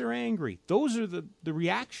of us are angry. Those are the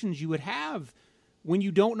reactions you would have when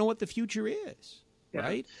you don't know what the future is,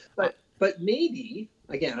 right? But maybe,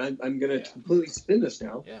 again, I'm going to completely spin this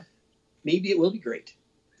now. Yeah. Maybe it will be great.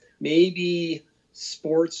 Maybe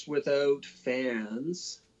sports without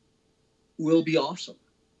fans will be awesome.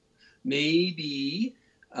 Maybe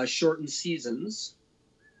shortened seasons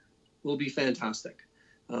will be fantastic.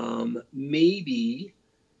 Maybe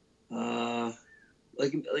there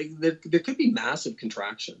could be massive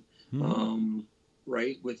contraction,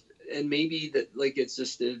 right? And maybe that it's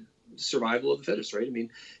just a survival of the fittest, right? I mean,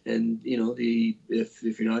 and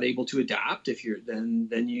if you're not able to adapt,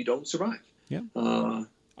 then you don't survive. Yeah.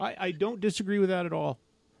 I don't disagree with that at all.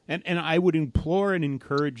 And I would implore and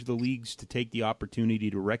encourage the leagues to take the opportunity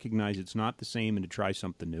to recognize it's not the same and to try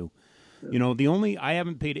something new. Yeah. I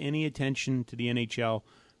haven't paid any attention to the NHL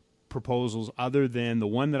proposals other than the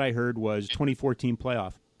one that I heard was 2014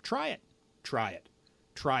 playoff. Try it.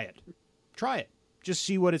 Just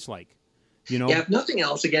see what it's like. Yeah, if nothing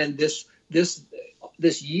else, again, this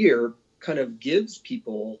year kind of gives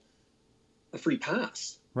people a free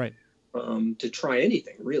pass, right? To try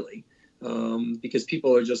anything, really, because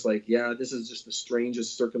people are just like, this is just the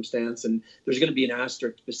strangest circumstance, and there's going to be an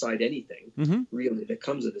asterisk beside anything, really, that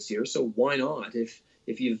comes of this year. So why not? If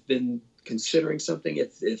you've been considering something,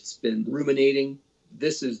 if it's been ruminating,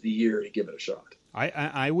 this is the year to give it a shot.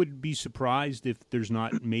 I would be surprised if there's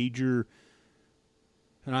not major.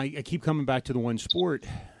 And I keep coming back to the one sport,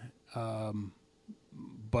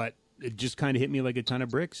 but it just kind of hit me like a ton of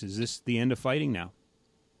bricks. Is this the end of fighting now?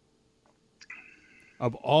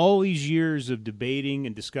 Of all these years of debating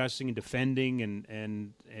and discussing and defending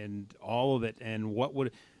and all of it, and what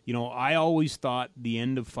would I always thought the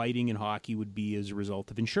end of fighting in hockey would be as a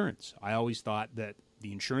result of insurance. I always thought that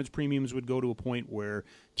the insurance premiums would go to a point where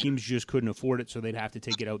teams just couldn't afford it, so they'd have to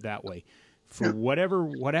take it out that way. For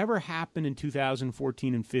whatever happened in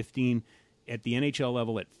 2014 and 15 at the NHL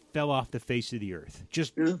level, it fell off the face of the earth.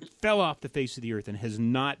 Just fell off the face of the earth and has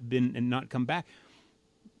not come back.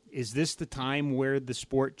 Is this the time where the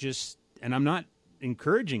sport just, and I'm not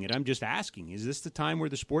encouraging it, I'm just asking, is this the time where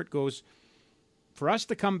the sport goes, for us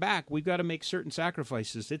to come back, we've got to make certain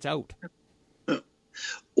sacrifices, it's out?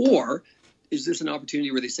 Or is this an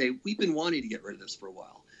opportunity where they say, we've been wanting to get rid of this for a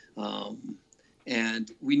while?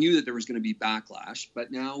 And we knew that there was going to be backlash,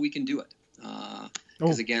 but now we can do it.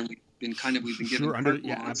 Because again, we've been given carte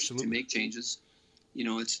blanche to make changes.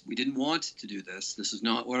 We didn't want to do this. This is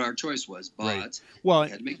not what our choice was, but we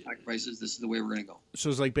had to make sacrifices. This is the way we're going to go. So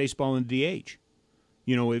it's like baseball and DH.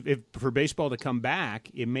 If for baseball to come back,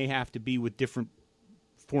 it may have to be with different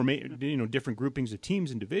different groupings of teams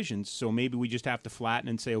and divisions. So maybe we just have to flatten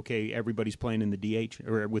and say, okay, everybody's playing in the DH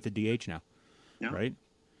or with the DH now, right?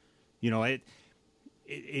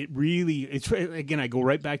 It really, again, I go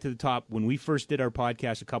right back to the top. When we first did our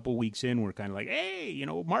podcast a couple weeks in, we're kind of like, hey,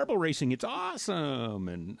 marble racing, it's awesome,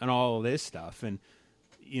 and all of this stuff. And,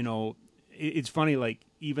 it's funny, like,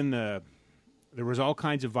 even there was all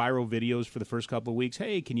kinds of viral videos for the first couple of weeks.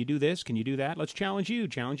 Hey, can you do this? Can you do that? Let's challenge you.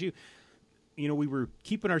 We were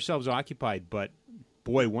keeping ourselves occupied, but,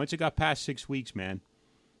 boy, once it got past 6 weeks, man,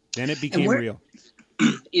 then it became real.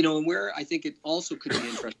 And where I think it also could be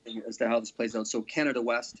interesting as to how this plays out. So Canada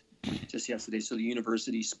West, just yesterday, so the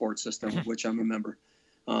university sports system, which I'm a member,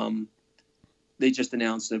 they just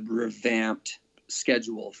announced a revamped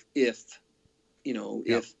schedule if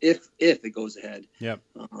it goes ahead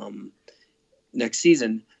next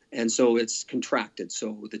season. And so it's contracted.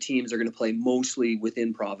 So the teams are going to play mostly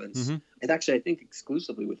within province. And actually, I think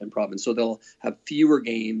exclusively within province. So they'll have fewer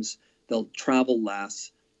games. They'll travel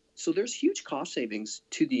less. So there's huge cost savings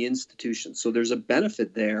to the institution. So there's a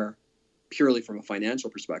benefit there purely from a financial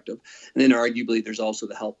perspective. And then arguably there's also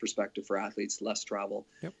the health perspective for athletes, less travel.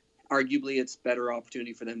 Yep. Arguably it's better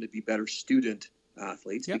opportunity for them to be better student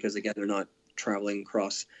athletes because, again, they're not traveling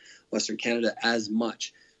across Western Canada as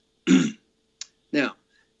much. Now,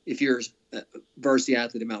 if you're a varsity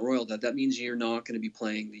athlete at Mount Royal, that means you're not going to be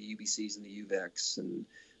playing the UBCs and the UVics and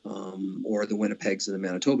or the Winnipegs and the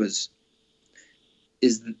Manitobas.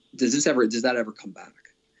 Does that ever come back?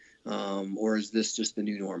 Or is this just the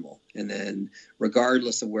new normal? And then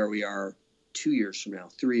regardless of where we are 2 years from now,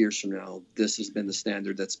 3 years from now, this has been the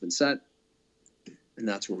standard that's been set, and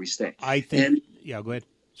that's where we stay. I think. Go ahead.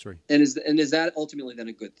 Sorry. And is that ultimately then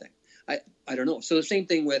a good thing? I don't know. So the same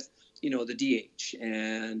thing with the DH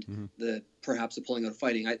and perhaps the pulling out of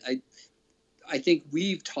fighting. I think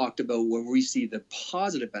we've talked about where we see the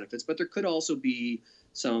positive benefits, but there could also be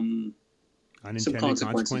some unintended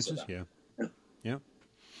consequences. Yeah.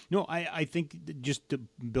 No, I think just to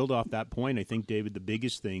build off that point, I think, David, the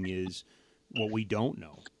biggest thing is what we don't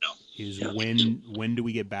know is when do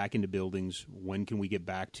we get back into buildings? When can we get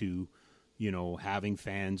back to, having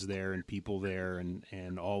fans there and people there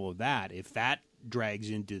and all of that? If that drags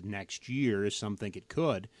into next year, as some think it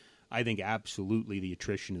could, I think absolutely the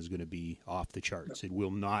attrition is going to be off the charts. It will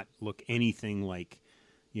not look anything like,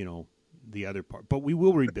 the other part. But we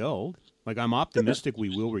will rebuild. Like, I'm optimistic we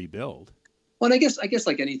will rebuild. Well, and I guess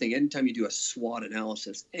like anything, anytime you do a SWOT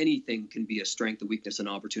analysis, anything can be a strength, a weakness, an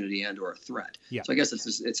opportunity, and or a threat. Yeah. So I guess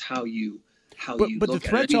it's how you look the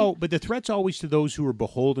threats at it. But the threat's always to those who are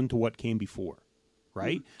beholden to what came before,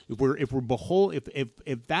 right? Mm-hmm. If we're beholden,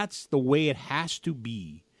 if that's the way it has to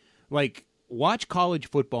be, like, watch college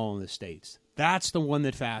football in the States. That's the one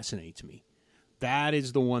that fascinates me. That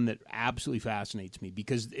is the one that absolutely fascinates me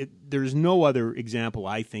because there's no other example,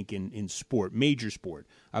 I think, in sport, major sport,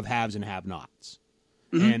 of haves and have-nots.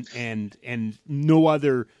 Mm-hmm. And no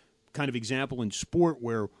other kind of example in sport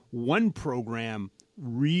where one program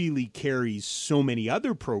really carries so many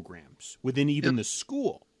other programs within even the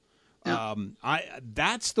school.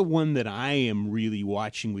 That's the one that I am really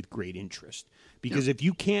watching with great interest because if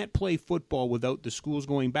you can't play football without the schools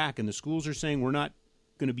going back, and the schools are saying we're not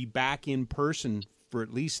going to be back in person for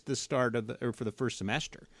at least the start of for the first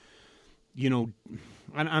semester.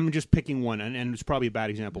 I'm just picking one, and it's probably a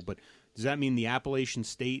bad example, but does that mean the Appalachian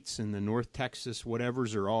States and the North Texas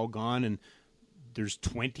whatevers are all gone and there's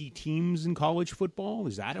 20 teams in college football?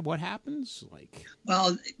 Is that what happens?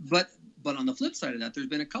 Well, but on the flip side of that, there's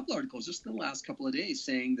been a couple articles just in the last couple of days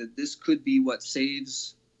saying that this could be what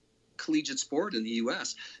saves collegiate sport in the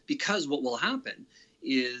U.S. because what will happen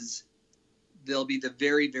is there'll be the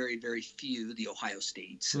very, very, very few, the Ohio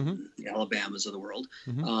States and the Alabamas of the world,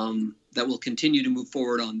 that will continue to move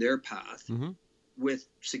forward on their path with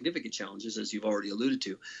significant challenges, as you've already alluded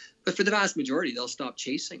to. But for the vast majority, they'll stop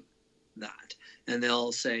chasing that. And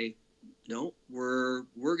they'll say, no, we're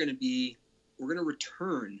going to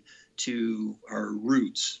return to our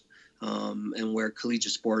roots and where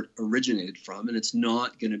collegiate sport originated from. And it's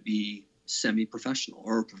not going to be semi-professional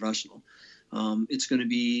or professional. It's going to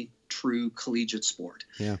be true collegiate sport.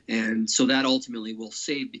 Yeah. And so that ultimately will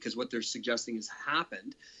save, because what they're suggesting has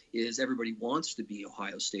happened is everybody wants to be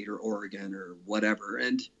Ohio State or Oregon or whatever,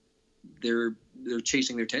 and they're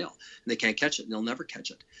chasing their tail and they can't catch it and they'll never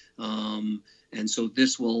catch it. And so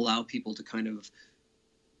this will allow people to kind of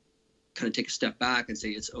take a step back and say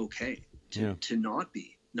it's okay to not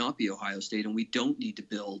be Ohio State, and we don't need to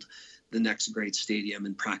build the next great stadium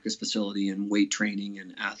and practice facility and weight training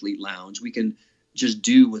and athlete lounge. We can just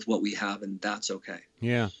do with what we have, and that's okay.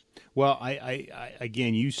 Yeah. Well, I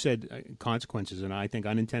again, you said consequences, and I think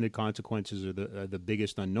unintended consequences are the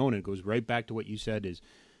biggest unknown. It goes right back to what you said is,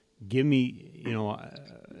 give me,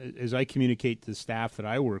 as I communicate to the staff that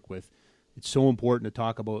I work with, it's so important to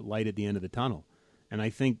talk about light at the end of the tunnel. And I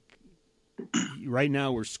think right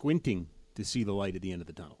now we're squinting to see the light at the end of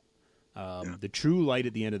the tunnel. The true light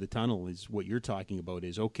at the end of the tunnel is what you're talking about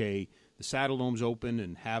is, okay, the Saddledome's open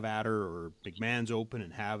and have at her, or McMahon's open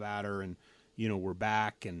and have at her, and, we're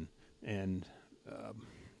back. And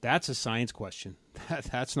that's a science question.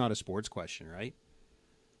 That's not a sports question, right?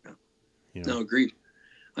 No, agreed.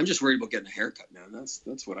 I'm just worried about getting a haircut, man.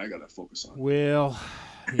 That's what I got to focus on. Well,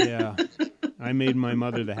 yeah. I made my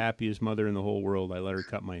mother the happiest mother in the whole world. I let her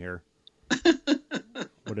cut my hair.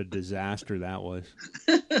 What a disaster that was.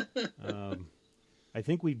 I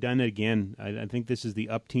think we've done it again. I think this is the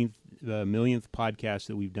millionth podcast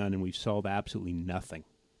that we've done, and we've solved absolutely nothing.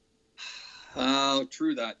 Oh,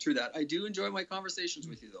 true that. I do enjoy my conversations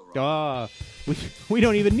with you, though, Rob. We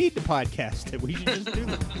don't even need to podcast it. We should just do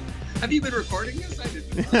it. Have you been recording this? I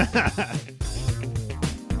didn't know.